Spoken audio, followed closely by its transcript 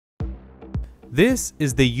This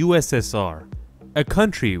is the USSR, a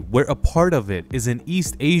country where a part of it is in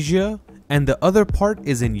East Asia and the other part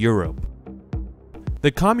is in Europe.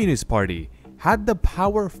 The Communist Party had the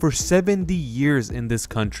power for 70 years in this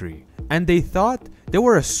country, and they thought they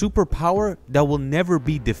were a superpower that will never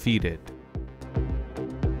be defeated.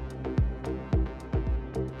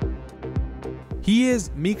 He is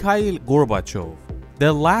Mikhail Gorbachev,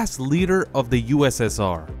 the last leader of the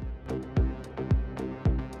USSR.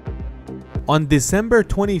 On December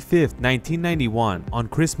 25, 1991, on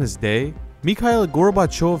Christmas Day, Mikhail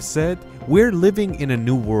Gorbachev said, "We're living in a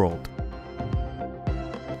new world."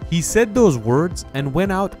 He said those words and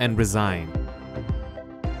went out and resigned.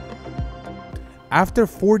 After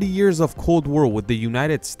 40 years of Cold War with the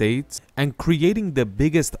United States and creating the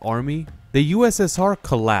biggest army, the USSR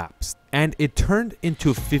collapsed and it turned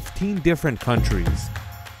into 15 different countries.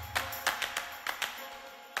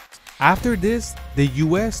 After this, the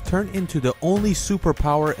US turned into the only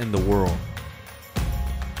superpower in the world.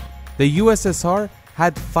 The USSR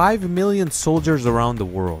had 5 million soldiers around the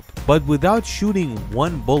world, but without shooting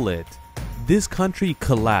one bullet, this country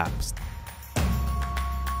collapsed.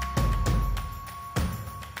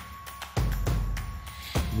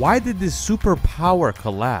 Why did this superpower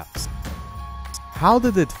collapse? How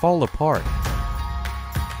did it fall apart?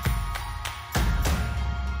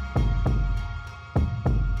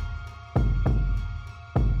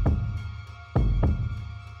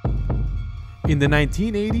 In the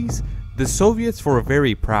 1980s, the Soviets were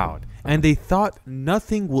very proud and they thought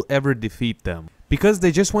nothing will ever defeat them because they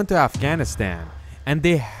just went to Afghanistan and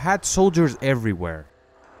they had soldiers everywhere.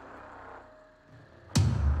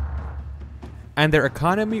 And their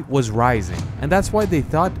economy was rising, and that's why they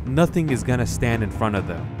thought nothing is gonna stand in front of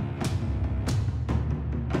them.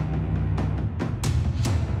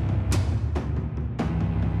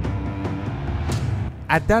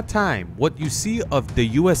 At that time, what you see of the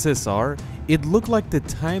USSR, it looked like the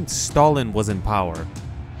time Stalin was in power.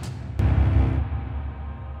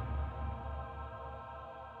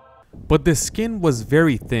 But the skin was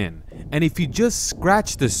very thin, and if you just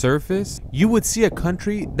scratch the surface, you would see a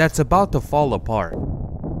country that's about to fall apart.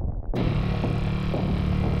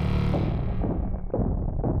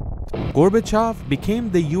 Gorbachev became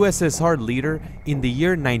the USSR leader in the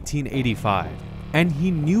year 1985, and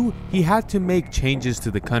he knew he had to make changes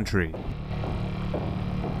to the country.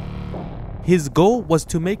 His goal was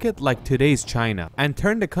to make it like today's China and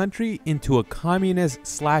turn the country into a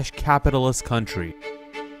communist/capitalist country.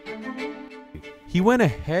 He went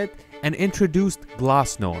ahead and introduced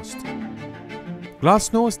glasnost.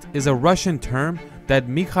 Glasnost is a Russian term that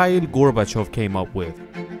Mikhail Gorbachev came up with.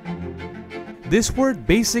 This word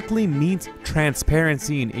basically means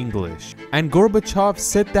transparency in English, and Gorbachev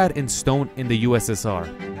set that in stone in the USSR.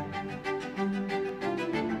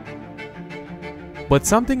 But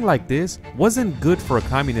something like this wasn't good for a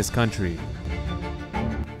communist country.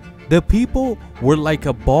 The people were like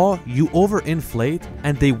a ball you overinflate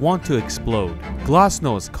and they want to explode.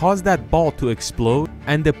 Glasnost caused that ball to explode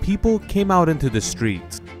and the people came out into the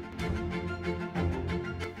streets.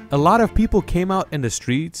 A lot of people came out in the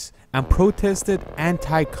streets and protested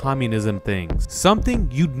anti-communism things, something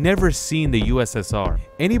you'd never see in the USSR.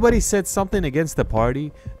 Anybody said something against the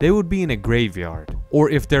party, they would be in a graveyard. Or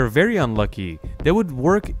if they're very unlucky, they would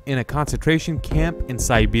work in a concentration camp in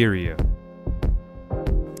Siberia.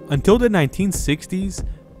 Until the 1960s,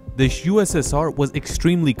 the USSR was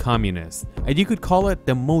extremely communist, and you could call it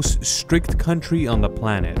the most strict country on the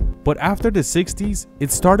planet. But after the 60s,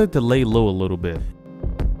 it started to lay low a little bit.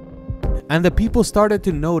 And the people started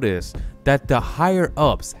to notice that the higher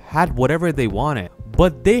ups had whatever they wanted,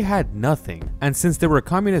 but they had nothing. And since they were a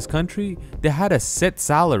communist country, they had a set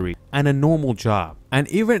salary and a normal job. And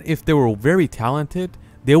even if they were very talented,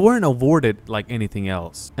 they weren't awarded like anything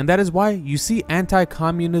else. And that is why you see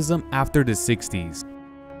anti-communism after the 60s.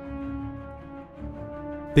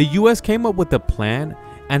 The US came up with a plan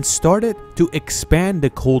and started to expand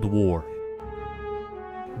the Cold War.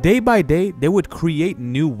 Day by day, they would create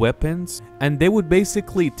new weapons and they would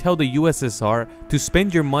basically tell the USSR to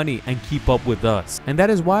spend your money and keep up with us. And that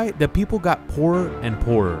is why the people got poorer and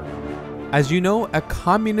poorer. As you know, a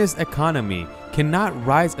communist economy cannot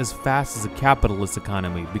rise as fast as a capitalist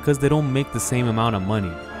economy because they don't make the same amount of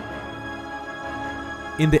money.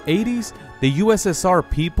 In the 80s, the USSR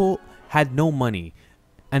people had no money,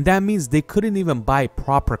 and that means they couldn't even buy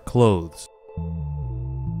proper clothes.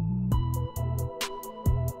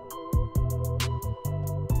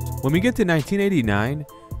 When we get to 1989,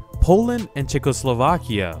 Poland and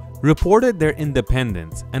Czechoslovakia reported their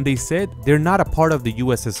independence and they said they're not a part of the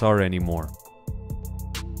USSR anymore.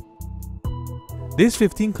 These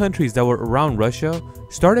 15 countries that were around Russia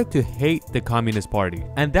started to hate the Communist Party.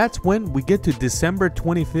 And that's when we get to December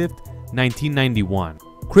 25th, 1991.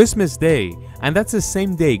 Christmas Day, and that's the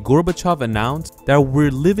same day Gorbachev announced that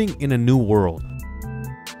we're living in a new world.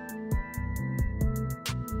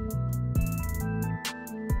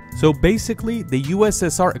 So basically, the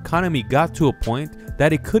USSR economy got to a point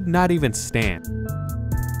that it could not even stand.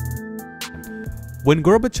 When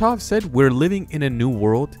Gorbachev said we're living in a new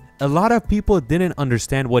world, a lot of people didn't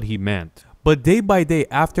understand what he meant. But day by day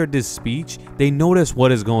after this speech, they noticed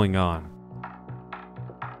what is going on.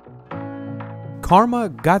 Karma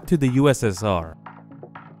got to the USSR.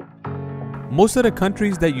 Most of the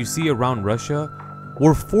countries that you see around Russia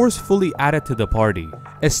were forcefully added to the party.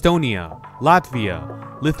 Estonia,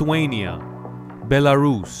 Latvia, Lithuania,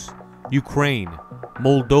 Belarus, Ukraine,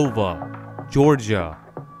 Moldova, Georgia,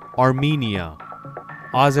 Armenia,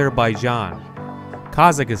 Azerbaijan,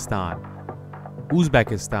 Kazakhstan,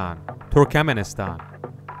 Uzbekistan, Turkmenistan,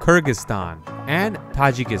 Kyrgyzstan, and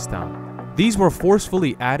Tajikistan. These were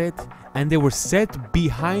forcefully added and they were set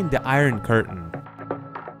behind the Iron Curtain.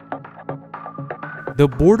 The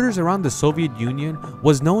borders around the Soviet Union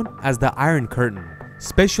was known as the Iron Curtain,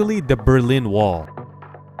 especially the Berlin Wall.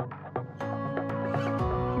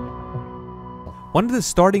 One of the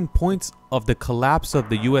starting points of the collapse of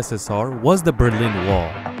the USSR was the Berlin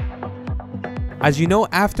Wall. As you know,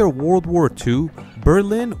 after World War II,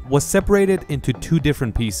 Berlin was separated into two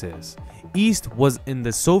different pieces. East was in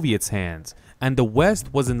the Soviets' hands, and the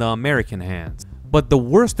West was in the American hands. But the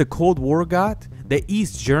worse the Cold War got, the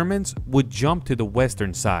East Germans would jump to the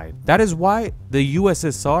Western side. That is why the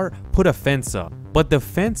USSR put a fence up. But the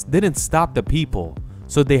fence didn't stop the people,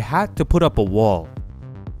 so they had to put up a wall.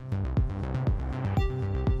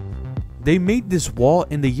 They made this wall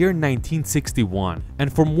in the year 1961,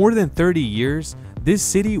 and for more than 30 years, this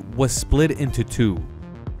city was split into two.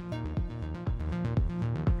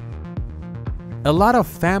 A lot of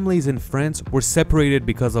families and friends were separated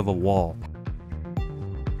because of a wall.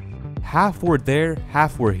 Half were there,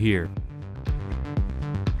 half were here.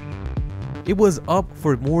 It was up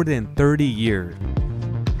for more than 30 years.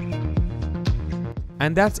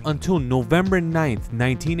 And that's until November 9th,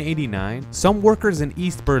 1989, some workers in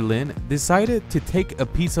East Berlin decided to take a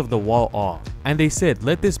piece of the wall off. And they said,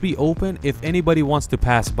 let this be open if anybody wants to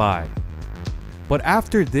pass by. But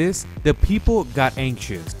after this, the people got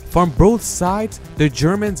anxious. From both sides, the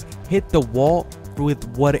Germans hit the wall with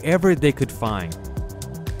whatever they could find.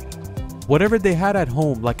 Whatever they had at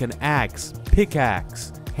home, like an axe,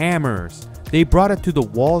 pickaxe, hammers, they brought it to the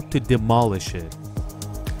wall to demolish it.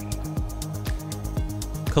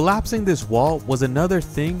 Collapsing this wall was another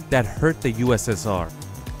thing that hurt the USSR.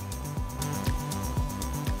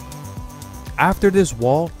 After this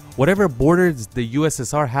wall, whatever borders the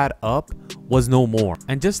USSR had up was no more.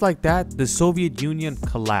 And just like that, the Soviet Union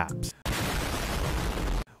collapsed.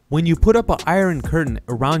 When you put up an Iron Curtain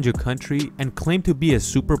around your country and claim to be a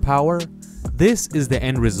superpower, this is the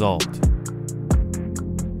end result.